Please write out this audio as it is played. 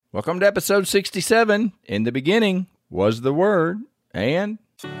Welcome to episode 67. In the beginning was the Word, and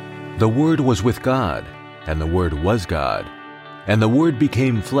the Word was with God, and the Word was God, and the Word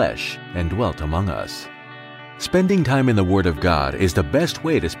became flesh and dwelt among us. Spending time in the Word of God is the best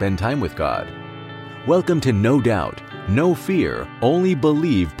way to spend time with God. Welcome to No Doubt, No Fear, Only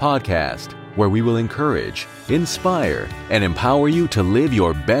Believe podcast, where we will encourage, inspire, and empower you to live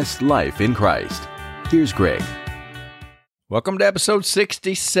your best life in Christ. Here's Greg. welcome to episode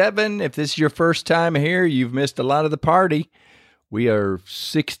 67. If this is your first time here, you've missed a lot of the party. We are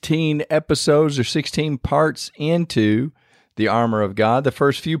 16 episodes or 16 parts into the armor of God. The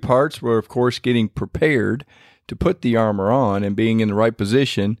first few parts were, of course, getting prepared to put the armor on and being in the right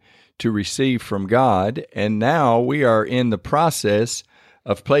position to receive from God. And now we are in the process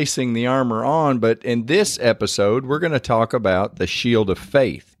of placing the armor on. But in this episode, we're going to talk about the shield of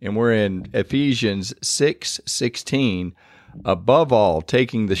faith. And we're in Ephesians 6:16. Above all,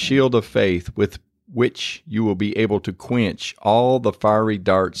 taking the shield of faith with which you will be able to quench all the fiery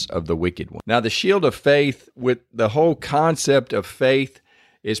darts of the wicked one. Now, the shield of faith, with the whole concept of faith,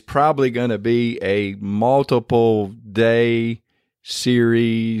 is probably going to be a multiple day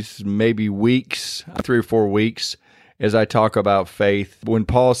series, maybe weeks, 3 or 4 weeks, as I talk about faith. When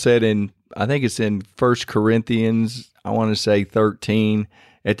Paul said I think it's in 1 Corinthians, I want to say 13,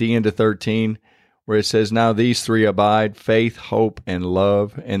 at the end of 13, where it says, now these three abide, faith, hope, and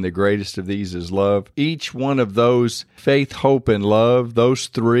love, and the greatest of these is love. Each one of those, faith, hope, and love, those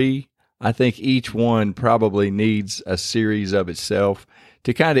three, I think each one probably needs a series of itself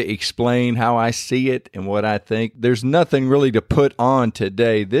to kind of explain how I see it and what I think. There's nothing really to put on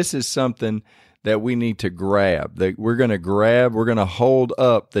today. This is something that we need to grab, that we're going to hold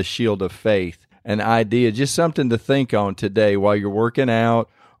up the shield of faith, an idea, just something to think on today while you're working out,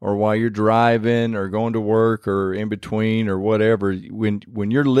 or while you're driving or going to work or in between or whatever.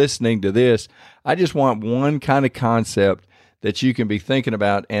 When you're listening to this, I just want one kind of concept that you can be thinking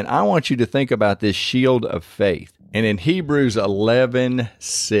about, and I want you to think about this shield of faith. And in Hebrews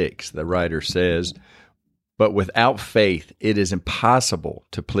 11:6, the writer says, but without faith it is impossible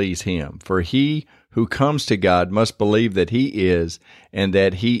to please Him. For he who comes to God must believe that He is, and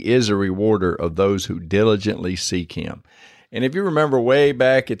that He is a rewarder of those who diligently seek Him. And if you remember way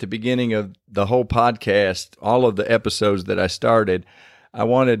back at the beginning of the whole podcast, all of the episodes that I started, I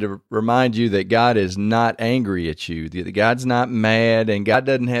wanted to remind you that God is not angry at you, that God's not mad, and God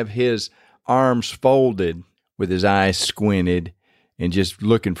doesn't have His arms folded with His eyes squinted and just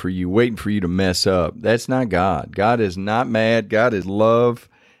looking for you, waiting for you to mess up. That's not God. God is not mad. God is love,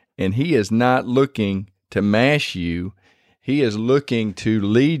 and He is not looking to mash you. He is looking to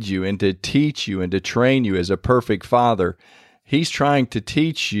lead you and to teach you and to train you as a perfect Father. He's trying to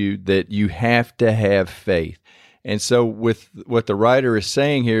teach you that you have to have faith. And so with what the writer is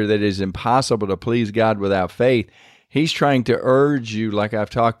saying here, that it is impossible to please God without faith, he's trying to urge you, like I've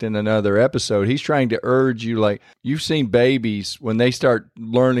talked in another episode, he's trying to urge you, like you've seen babies when they start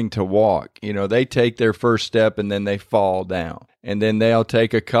learning to walk, they take their first step and then they fall down. And then they'll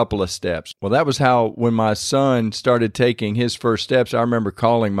take a couple of steps. Well, that was how when my son started taking his first steps, I remember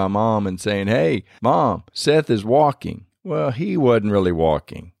calling my mom and saying, hey, Mom, Seth is walking. Well, he wasn't really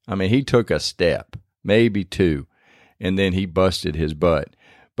walking. I mean, he took a step, maybe 2, and then he busted his butt.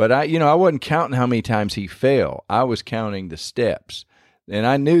 But I wasn't counting how many times he fell. I was counting the steps. And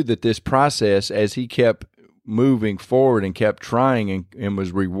I knew that this process, as he kept moving forward and kept trying and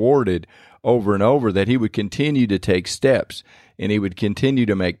was rewarded over and over, that he would continue to take steps and he would continue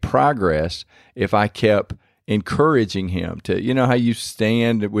to make progress if I kept encouraging him to, how you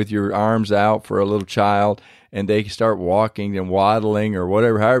stand with your arms out for a little child and they start walking and waddling or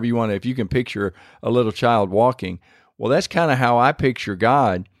whatever, however you want to, if you can picture a little child walking. Well, that's kind of how I picture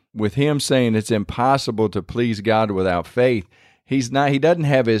God, with Him saying it's impossible to please God without faith. He doesn't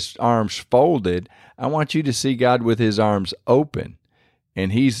have His arms folded. I want you to see God with His arms open,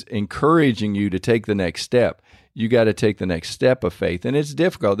 and He's encouraging you to take the next step. You got to take the next step of faith, and it's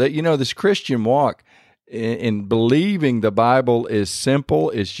difficult. This Christian walk in believing the Bible is simple.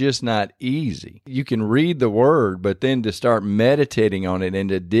 It's just not easy. You can read the Word, but then to start meditating on it and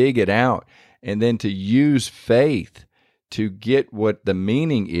to dig it out, and then to use faith to get what the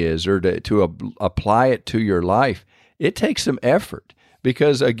meaning is, or to apply it to your life, it takes some effort.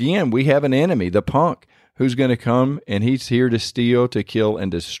 Because again, we have an enemy, the punk, who's going to come and he's here to steal, to kill,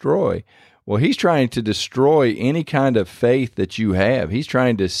 and destroy. Well, he's trying to destroy any kind of faith that you have. He's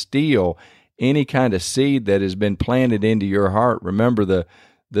trying to steal any kind of seed that has been planted into your heart. Remember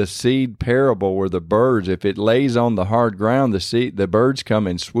the seed parable where the birds, if it lays on the hard ground, the birds come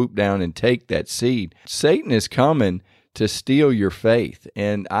and swoop down and take that seed. Satan is coming to steal your faith.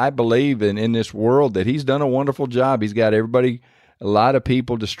 And I believe in this world that he's done a wonderful job. He's got a lot of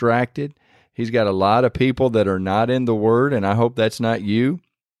people distracted. He's got a lot of people that are not in the Word, and I hope that's not you.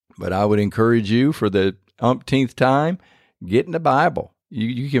 But I would encourage you for the umpteenth time, get in the Bible.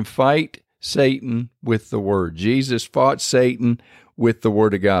 You can fight Satan with the Word. Jesus fought Satan with the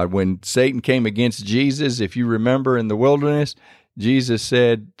Word of God. When Satan came against Jesus, if you remember in the wilderness, Jesus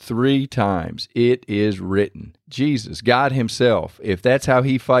said 3 times, "It is written." Jesus, God himself, if that's how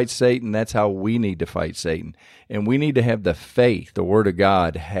he fights Satan, that's how we need to fight Satan. And we need to have the faith. The Word of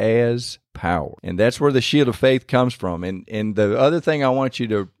God has power. And that's where the shield of faith comes from. And the other thing I want you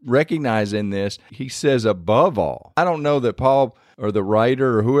to recognize in this, he says above all. I don't know that Paul or the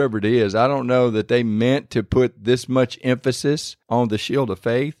writer or whoever it is, I don't know that they meant to put this much emphasis on the shield of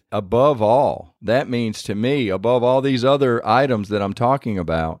faith. Above all, that means to me, above all these other items that I'm talking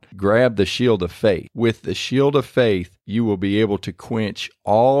about, grab the shield of faith. With the shield of faith, you will be able to quench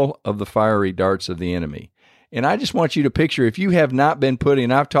all of the fiery darts of the enemy. And I just want you to picture, if you have not been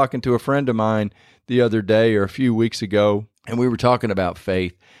putting, I've talking to a friend of mine the other day or a few weeks ago, and we were talking about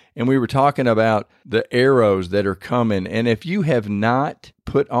faith. And we were talking about the arrows that are coming. And if you have not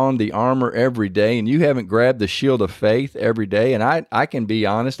put on the armor every day and you haven't grabbed the shield of faith every day, and I can be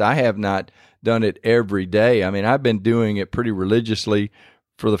honest, I have not done it every day. I mean, I've been doing it pretty religiously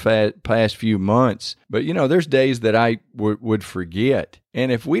for the past few months. But, there's days that I would forget.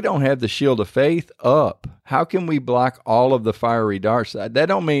 And if we don't have the shield of faith up, how can we block all of the fiery darts? That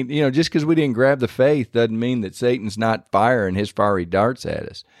don't mean, just because we didn't grab the faith doesn't mean that Satan's not firing his fiery darts at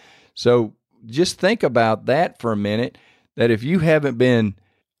us. So just think about that for a minute, that if you haven't been,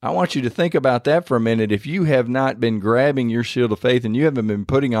 I want you to think about that for a minute. If you have not been grabbing your shield of faith and you haven't been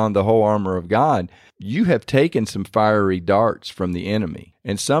putting on the whole armor of God, you have taken some fiery darts from the enemy.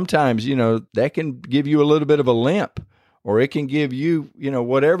 And sometimes, that can give you a little bit of a limp, or it can give you,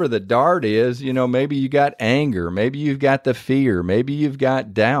 whatever the dart is, maybe you got anger, maybe you've got the fear, maybe you've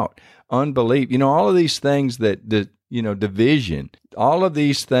got doubt, unbelief, all of these things that division, all of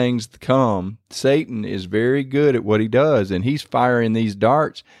these things come. Satan is very good at what he does, and he's firing these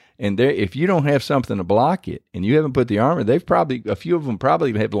darts. And if you don't have something to block it, and you haven't put the armor, a few of them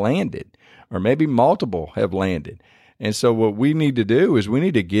probably have landed, or maybe multiple have landed. And so what we need to do is we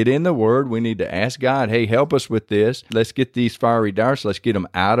need to get in the Word. We need to ask God, hey, help us with this. Let's get these fiery darts. Let's get them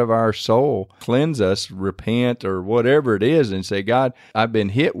out of our soul. Cleanse us, repent, or whatever it is, and say, God, I've been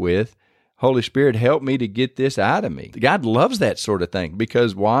hit with. Holy Spirit, help me to get this out of me. God loves that sort of thing.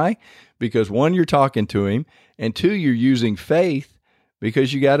 Because why? Because 1, you're talking to him, and 2, you're using faith,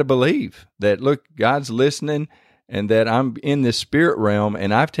 because you got to believe that, look, God's listening, and that I'm in this spirit realm,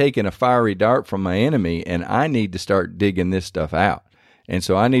 and I've taken a fiery dart from my enemy, and I need to start digging this stuff out. And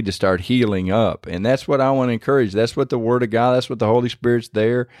so I need to start healing up. And that's what I want to encourage. That's what the Word of God, that's what the Holy Spirit's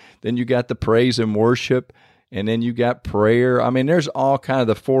there. Then you got the praise and worship. And then you got prayer. I mean, there's all kind of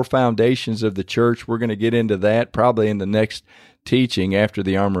the 4 foundations of the church. We're going to get into that probably in the next teaching after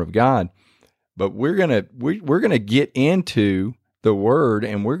the armor of God. But we're going to get into the Word,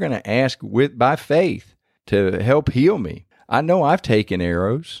 and we're going to ask by faith to help heal me. I know I've taken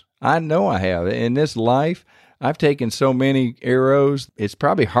arrows. I know I have. In this life, I've taken so many arrows. It's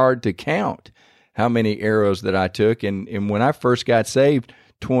probably hard to count how many arrows that I took. And when I first got saved,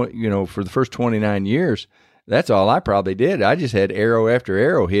 for the first 29 years, that's all I probably did. I just had arrow after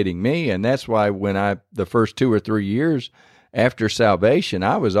arrow hitting me, and that's why when the first 2 or 3 years after salvation,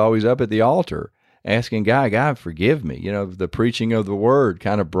 I was always up at the altar asking God, forgive me. The preaching of the Word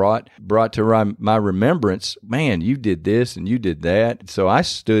kind of brought to my remembrance, man, you did this and you did that. So I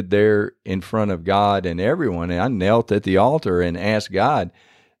stood there in front of God and everyone, and I knelt at the altar and asked God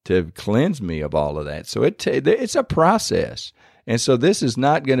to cleanse me of all of that. So it's a process. And so this is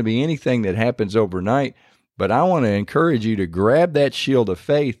not going to be anything that happens overnight. But I want to encourage you to grab that shield of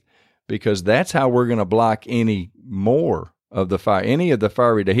faith, because that's how we're going to block any more of the fire, any of the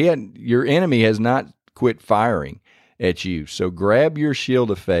fiery. Your enemy has not quit firing at you. So grab your shield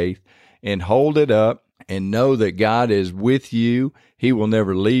of faith and hold it up and know that God is with you. He will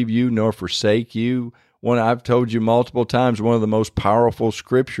never leave you nor forsake you. I've told you multiple times, one of the most powerful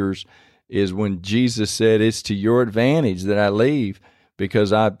scriptures is when Jesus said, it's to your advantage that I leave.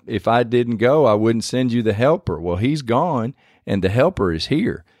 Because if I didn't go, I wouldn't send you the helper. Well, he's gone, and the helper is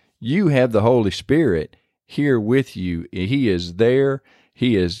here. You have the Holy Spirit here with you. He is there.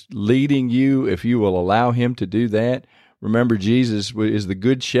 He is leading you if you will allow him to do that. Remember, Jesus is the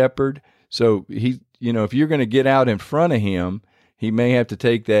good shepherd. So if you're going to get out in front of him, he may have to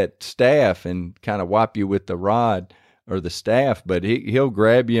take that staff and kind of whop you with the rod or the staff, but he'll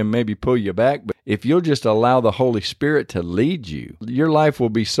grab you and maybe pull you back. But if you'll just allow the Holy Spirit to lead you, your life will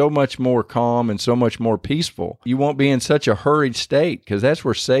be so much more calm and so much more peaceful. You won't be in such a hurried state, because that's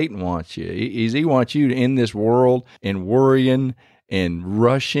where Satan wants you. He wants you in this world and worrying and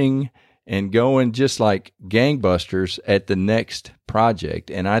rushing and going just like gangbusters at the next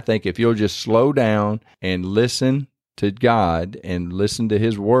project. And I think if you'll just slow down and listen to God and listen to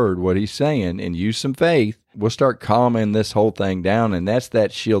His Word, what He's saying, and use some faith, we'll start calming this whole thing down. And that's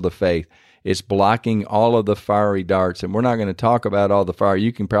that shield of faith. It's blocking all of the fiery darts. And we're not going to talk about all the fire.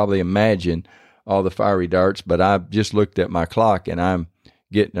 You can probably imagine all the fiery darts, but I've just looked at my clock and I'm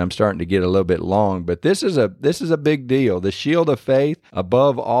starting to get a little bit long. But this is a big deal. The shield of faith,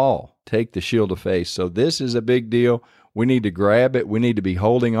 above all, take the shield of faith. So this is a big deal. We need to grab it. We need to be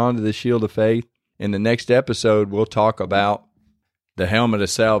holding on to the shield of faith. In the next episode, we'll talk about the helmet of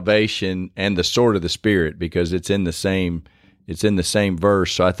salvation and the sword of the Spirit, because it's in the same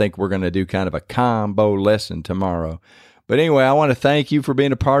verse. So I think we're going to do kind of a combo lesson tomorrow. But anyway, I want to thank you for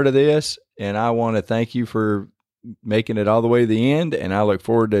being a part of this, and I want to thank you for making it all the way to the end, and I look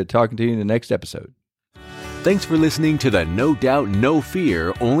forward to talking to you in the next episode. Thanks for listening to the No Doubt, No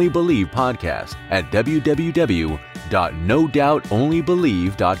Fear, Only Believe podcast at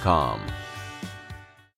www.nodoubtonlybelieve.com.